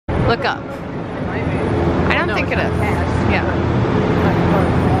Look up. I don't think it is. Yeah.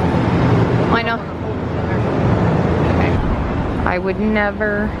 I know. Okay. I would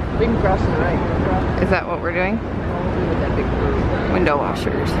never. We can cross to the right. Is that what we're doing? Window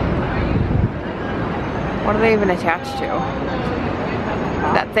washers. What are they even attached to?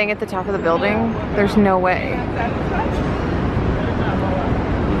 That thing at the top of the building? There's no way.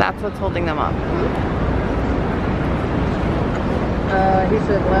 That's what's holding them up. He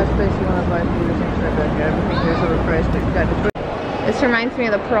said last place you want to buy food is inside that guy. Everything there's overpriced, but you got to put. This reminds me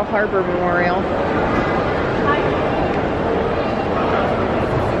of the Pearl Harbor Memorial.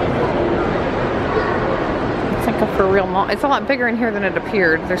 It's like a for real mall. It's a lot bigger in here than it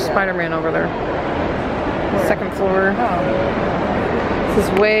appeared. There's Spider-Man over there. Second floor. This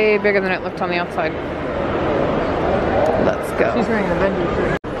is way bigger than it looked on the outside. Let's go. She's wearing an Avengers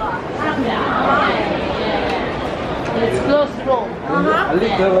shirt. It's closable.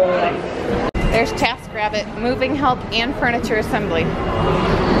 There's TaskRabbit, moving help and furniture assembly.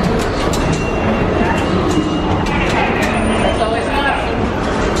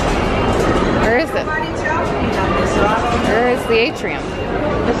 Where is it? Where is the atrium?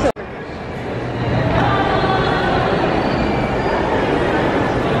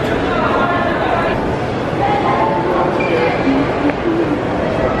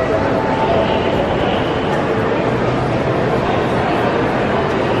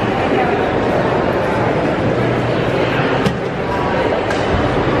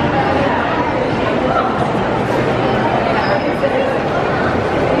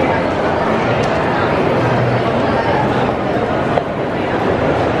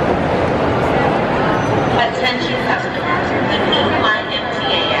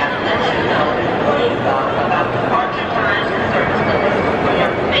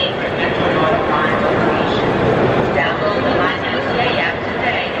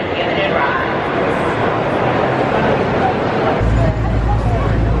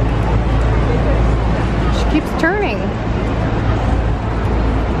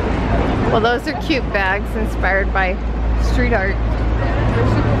 Well, those are cute bags inspired by street art.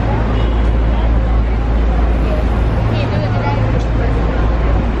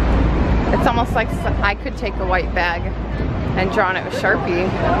 It's almost like I could take a white bag and draw on it with Sharpie.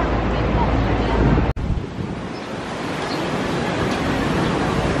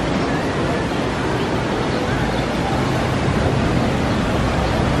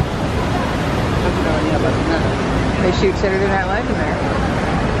 They shoot Saturday Night Live in there.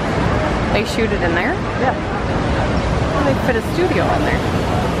 They shoot it in there? Yeah. Well, they fit a studio in there.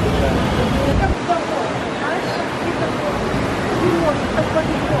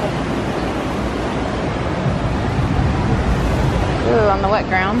 Ooh, on the wet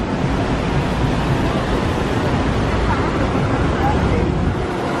ground.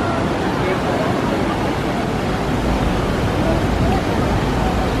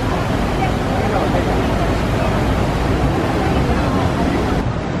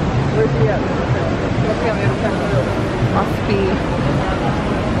 Where's he at? Must be.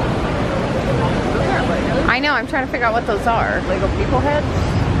 I know, I'm trying to figure out what those are. Lego people heads?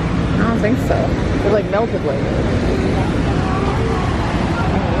 I don't think so. They're like melted Lego.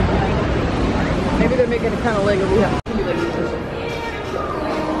 Maybe they're making a kind of Lego. Yeah.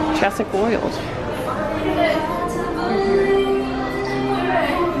 Jessica oils.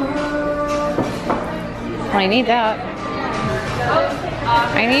 Well, I need that.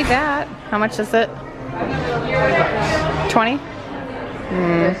 I need that. How much is it? 20?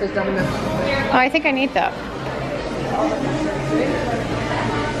 Oh, I think I need that.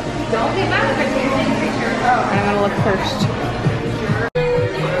 I'm gonna look first.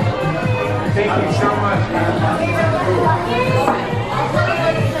 Thank you so much.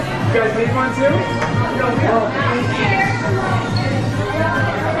 You guys need one too?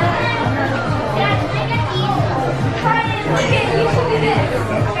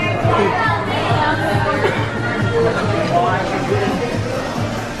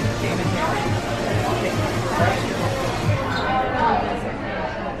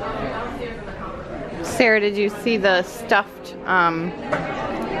 Sarah, did you see the stuffed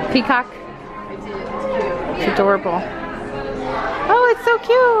peacock? It's adorable. Oh, it's so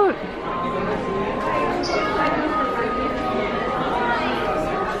cute!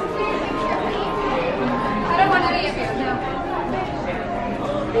 I don't want any of you, no.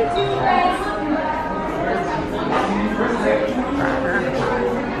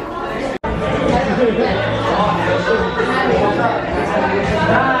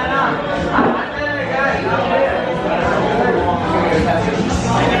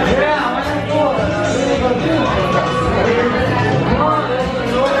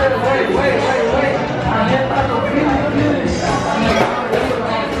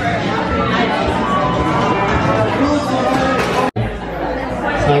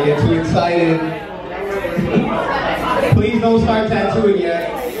 tattooing yet.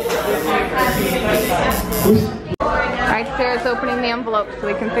 Alright, Sarah's opening the envelope so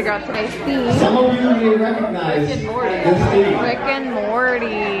we can figure out today's theme. Some of you may recognize this theme. Rick and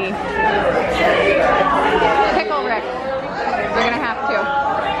Morty. Pickle Rick. You're gonna have to.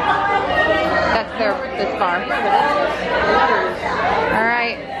 That's this bar.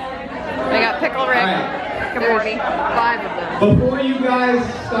 Alright. We got Pickle Rick. Right. Rick and Morty. 5 of them. Before you guys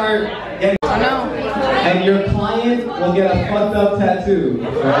start getting, Oh no. and your client will get a fucked up tattoo.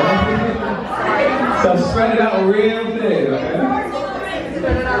 Right? So spread it out real thin, okay?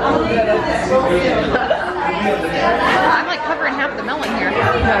 I'm like covering half the melon here.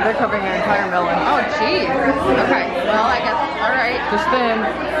 Yeah, they're covering your entire melon. Oh jeez. Okay. Well, I guess. All right. Just thin.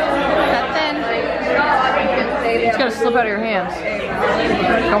 That's thin. It's gonna slip out of your hands.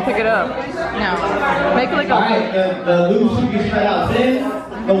 Don't pick it up. No. Make it like a. Alright, the loop should be spread out thin.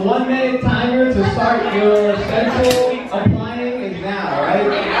 The 1 minute timer to start your stencil applying is now, right?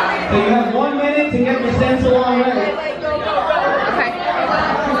 So you have 1 minute to get the stencil on ready. Okay.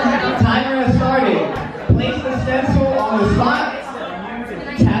 Timer has started. Place the stencil on the spot.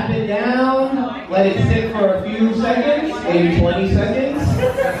 Tap it down. Let it sit for a few seconds, maybe 20 seconds.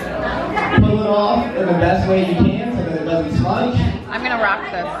 Pull it off in the best way you can so that it doesn't smudge. I'm gonna rock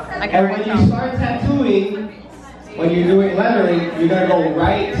this. I can And really when you tell. start tattooing, when you're doing lettering, you're gonna go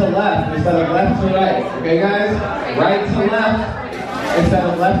right to left instead of left to right. Okay, guys? Right to left instead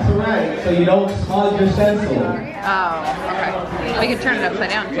of left to right, so you don't smudge your stencil. Oh, okay. We can turn it upside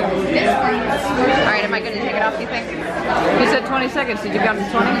down too. Alright, am I gonna take it off, do you think? You said 20 seconds. Did you count to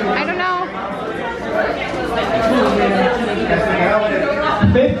 20? I don't know.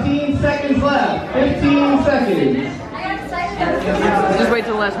 15 seconds left. 15 seconds. Just wait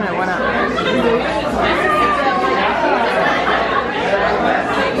till the last minute. Why not?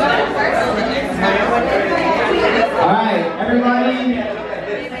 All right, everybody.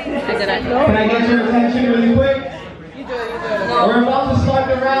 I did it. Can I get your attention really quick? We're about to start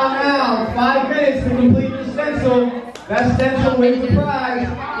the round now. 5 minutes to complete your stencil. That stencil wins the prize.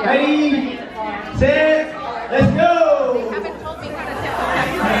 Ready, set, let's go.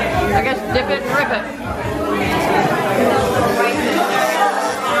 I guess dip it and rip it.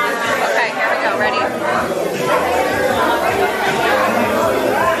 Okay, here we go. Ready?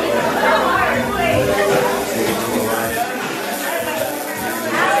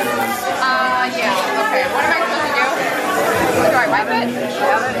 Yeah. Okay. What am I supposed to do? Do I wipe it?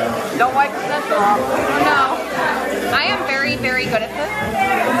 Don't wipe the stencil off. No. I am very, very good at this.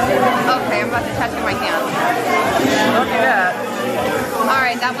 Okay, I'm about to touch my hand. Don't do that.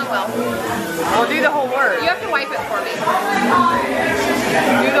 Alright, that went well. We'll do the whole word. You have to wipe it for me.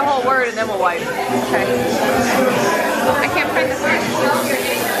 Do the whole word and then we'll wipe. Okay. I can't find this word.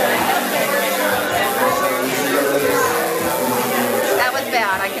 That was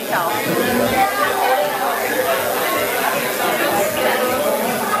bad, I can tell.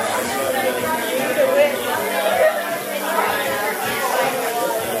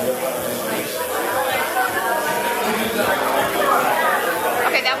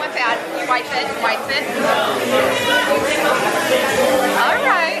 Okay, that went bad. Wipe it, wipe it. All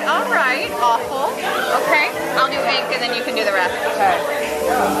right, awful. Okay, I'll do ink and then you can do the rest. Okay.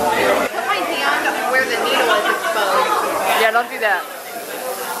 Put my hand where the needle is exposed. Yeah, don't do that.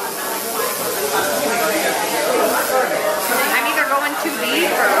 I'm either going too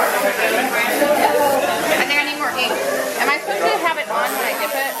deep or... I think I need more ink. Am I supposed to have it on when I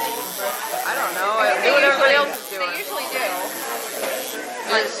dip it? I don't know. Do what everybody else is doing. They usually do.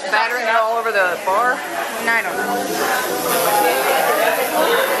 Just spattering it all over the bar. No, I don't know.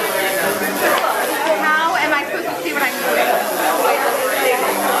 How am I supposed to see what I'm doing?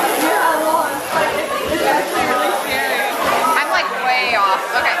 I'm like way off.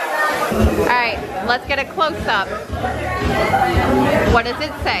 Okay. Alright, let's get a close-up. What does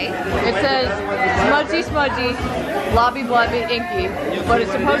it say? It says smudgy, smudgy, blobby, blobby, inky. But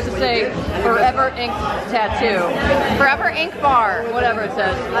it's supposed to say forever ink tattoo. Forever ink bar. Whatever it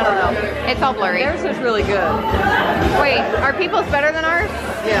says. I don't know. It's all blurry. Theirs is really good. Wait, are people's better than ours?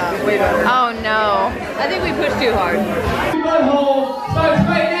 Yeah, way better. Oh no. I think we pushed too hard. Butthole starts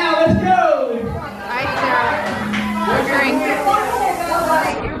right now. Let's go. Alright, Sarah. Drink.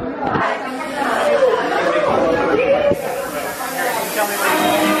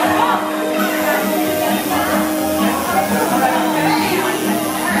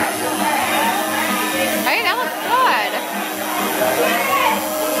 Hey, that looks good.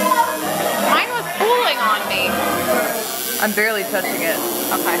 Mine was pooling on me. I'm barely touching it.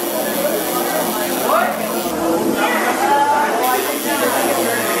 Okay.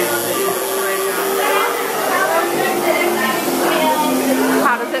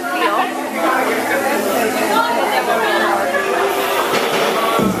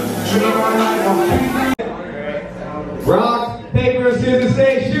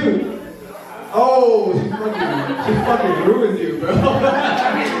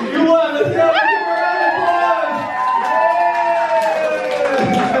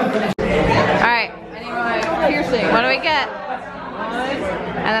 we get?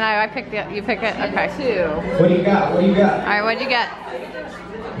 And then I pick you pick it? Okay. 2. What do you got? What do you got? All right, what'd you get?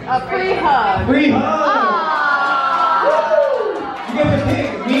 A free hug. Free hug! Aww. You get to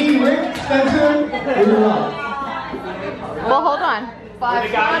pick me, Rick, Spencer, or your mom. Well, hold on.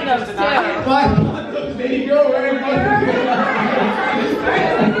 5 condoms, too. 5 condoms, there you go. I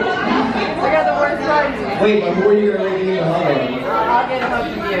got the worst part. Wait, but who are you going to give me a hug? I'll get a hug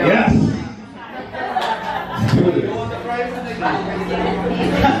from you. Yes!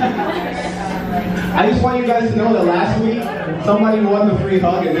 I just want you guys to know that last week, somebody won the free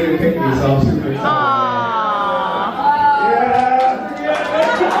hug and didn't pick me, so I'm super excited. Aww.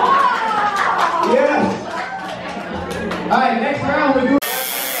 Yes! Alright, next round we're doing. I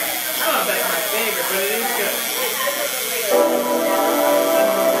don't know if that's my favorite, but it is good.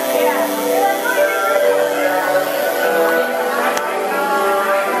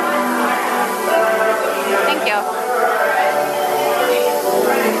 Thank you.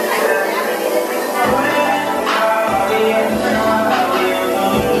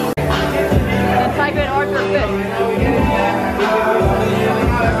 And type in Arthur Fitz.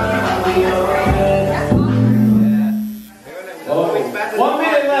 Oh. 1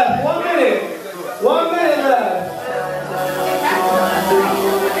 minute left, 1 minute! 1 minute left!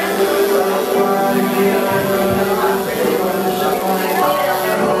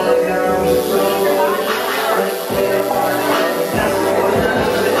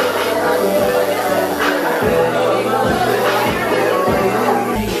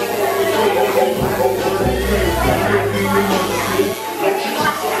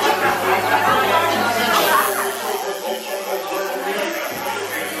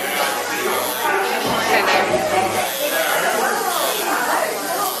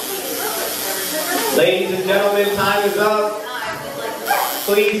 Ladies and gentlemen, time is up.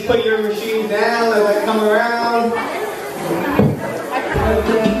 Please put your machines down as I come around.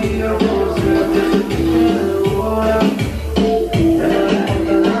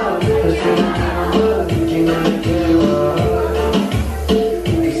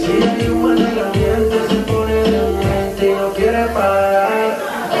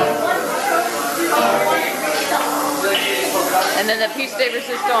 And then the piece de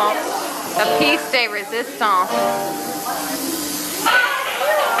resistance. The piece de resistance.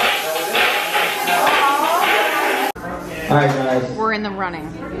 Alright guys. We're in the running.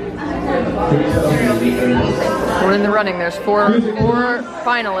 We're in the running. There's four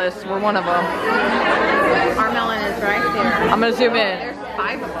finalists. We're one of them. Our melon is right there. I'm gonna zoom in. There's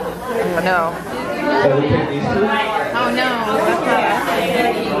 5 of them. I know. Oh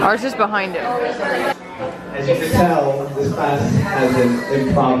no. Ours is behind it. As you can tell, this class has an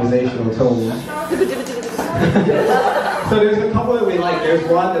improvisational tone. So there's a couple that we like. There's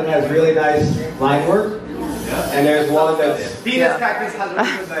one that has really nice line work. And there's one that's... Venus Cactus has really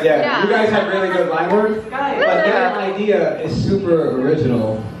good night. Yeah, you guys have really good line work. But their idea is super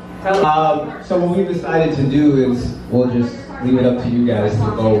original. So what we decided to do is we'll just leave it up to you guys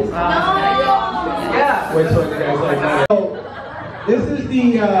to vote. Which one you guys like better. So, this is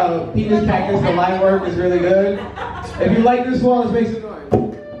the Venus Cactus. The line work is really good. If you like this one, let's make some noise.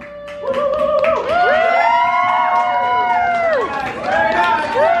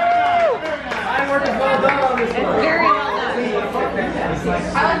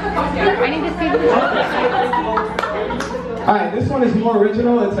 I need to see this. Alright, this one is more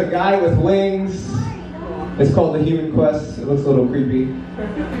original. It's a guy with wings. It's called The Human Quest. It looks a little creepy.